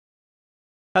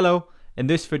Hello, in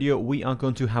this video we are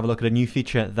going to have a look at a new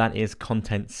feature that is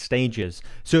content stages.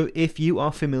 So if you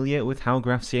are familiar with how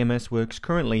GraphCMS works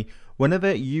currently,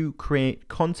 whenever you create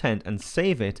content and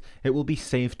save it, it will be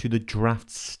saved to the draft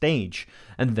stage.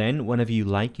 And then whenever you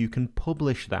like, you can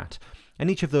publish that.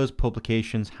 And each of those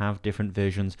publications have different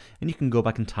versions, and you can go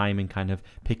back in time and kind of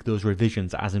pick those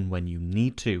revisions as and when you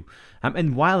need to.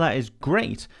 And while that is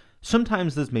great,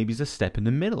 sometimes there's maybe a step in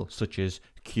the middle, such as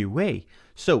QA.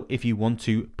 So if you want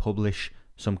to publish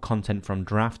some content from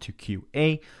draft to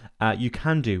QA, you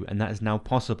can do, and that is now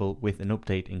possible with an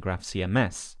update in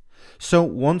GraphCMS. So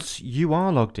once you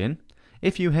are logged in,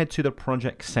 if you head to the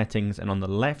project settings and on the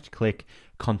left click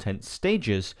content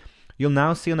stages, you'll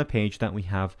now see on the page that we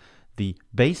have the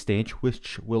base stage,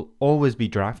 which will always be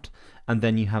draft, and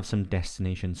then you have some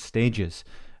destination stages.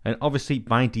 And obviously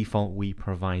by default we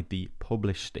provide the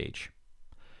publish stage.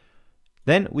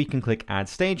 Then we can click add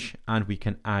stage and we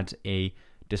can add a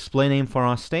display name for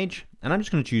our stage, and I'm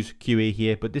just going to choose QA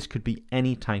here, but this could be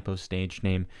any type of stage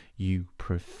name you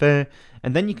prefer.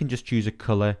 And then you can just choose a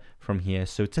color from here,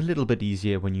 so it's a little bit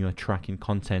easier when you are tracking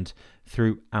content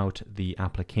throughout the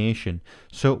application.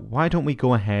 So why don't we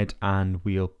go ahead and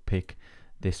we'll pick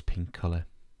this pink color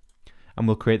and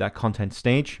we'll create that content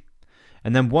stage.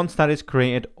 And then once that is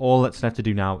created, all that's left to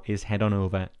do now is head on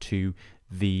over to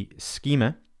the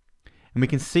schema. And we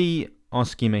can see our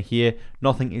schema here,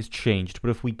 nothing is changed.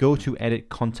 But if we go to edit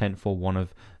content for one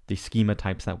of the schema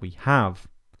types that we have,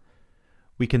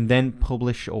 we can then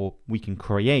publish, or we can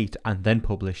create and then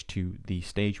publish to the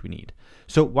stage we need.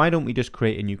 So why don't we just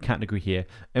create a new category here,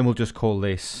 and we'll just call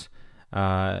this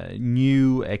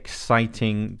new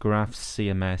exciting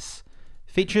GraphCMS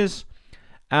features.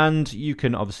 And you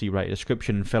can obviously write a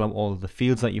description and fill out all of the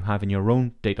fields that you have in your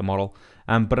own data model.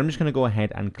 But I'm just going to go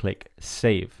ahead and click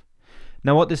save.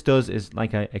 Now what this does is,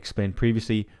 like I explained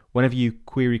previously, whenever you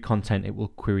query content, it will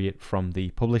query it from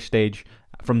the publish stage,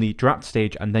 from the draft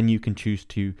stage, and then you can choose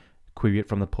to query it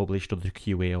from the published or the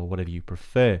QA or whatever you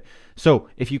prefer. So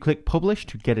if you click publish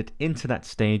to get it into that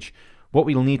stage, what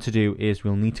we'll need to do is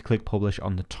we'll need to click publish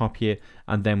on the top here,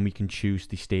 and then we can choose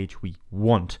the stage we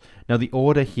want. Now the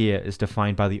order here is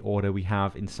defined by the order we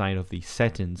have inside of the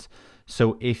settings.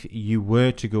 So if you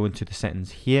were to go into the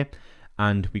settings here,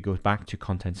 and we go back to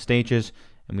content stages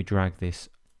and we drag this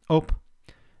up.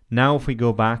 Now if we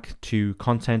go back to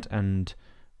content and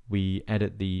we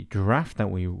edit the draft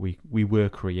that we were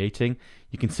creating,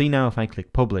 you can see now if I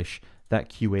click publish, that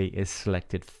QA is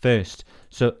selected first.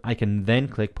 So I can then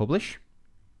click publish,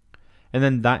 and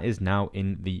then that is now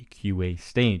in the QA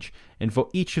stage. And for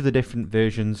each of the different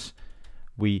versions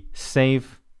we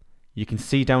save, you can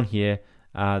see down here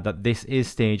that this is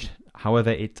staged.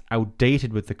 However, it's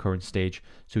outdated with the current stage,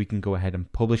 so we can go ahead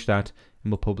and publish that,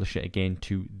 and we'll publish it again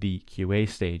to the QA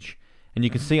stage. And you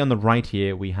can see on the right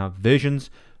here we have versions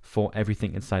for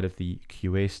everything inside of the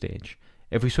QA stage.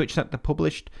 If we switch that to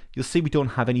published, you'll see we don't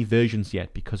have any versions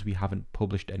yet because we haven't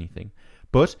published anything.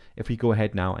 But if we go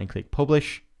ahead now and click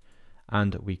publish,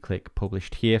 and we click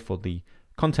published here for the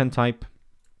content type,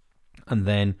 and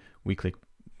then we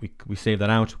save that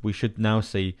out, we should now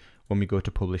see when we go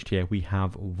to published here, we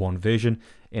have one version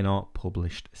in our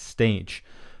published stage.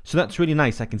 So that's really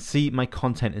nice. I can see my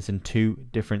content is in two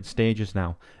different stages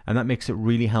now, and that makes it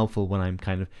really helpful when I'm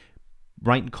kind of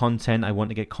writing content. I want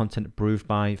to get content approved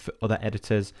by for other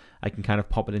editors. I can kind of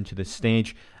pop it into this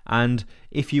stage. And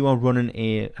if you are running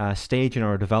a stage in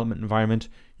our development environment,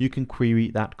 you can query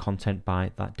that content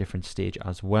by that different stage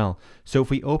as well. So if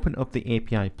we open up the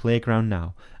API playground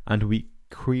now and we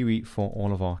query for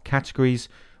all of our categories,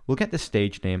 we'll get the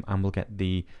stage name and we'll get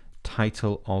the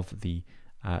title of the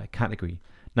category.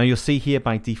 Now you'll see here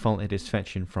by default it is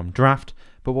fetching from draft,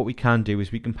 but what we can do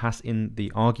is we can pass in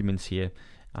the arguments here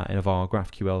of our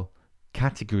GraphQL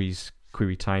categories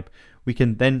query type. We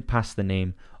can then pass the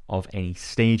name of any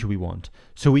stage we want.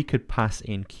 So we could pass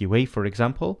in QA, for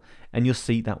example, and you'll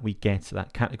see that we get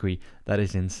that category that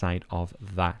is inside of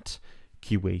that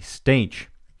QA stage.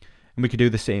 And we could do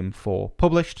the same for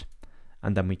published,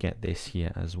 and then we get this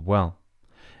here as well.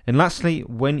 And lastly,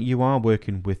 when you are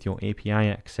working with your API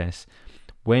access,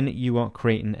 when you are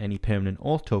creating any permanent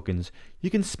auth tokens, you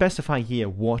can specify here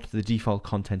what the default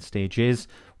content stage is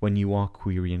when you are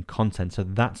querying content. So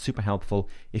that's super helpful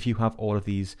if you have all of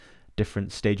these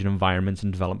different staging environments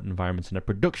and development environments and a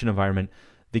production environment.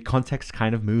 The context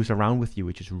kind of moves around with you,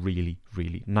 which is really,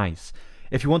 really nice.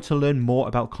 If you want to learn more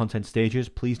about content stages,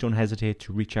 please don't hesitate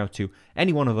to reach out to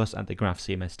any one of us at the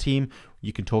GraphCMS team.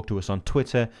 You can talk to us on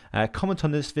Twitter, comment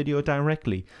on this video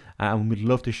directly, and we'd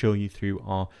love to show you through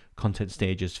our content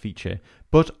stages feature.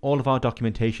 But all of our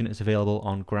documentation is available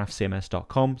on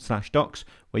graphcms.com/docs,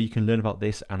 where you can learn about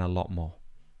this and a lot more.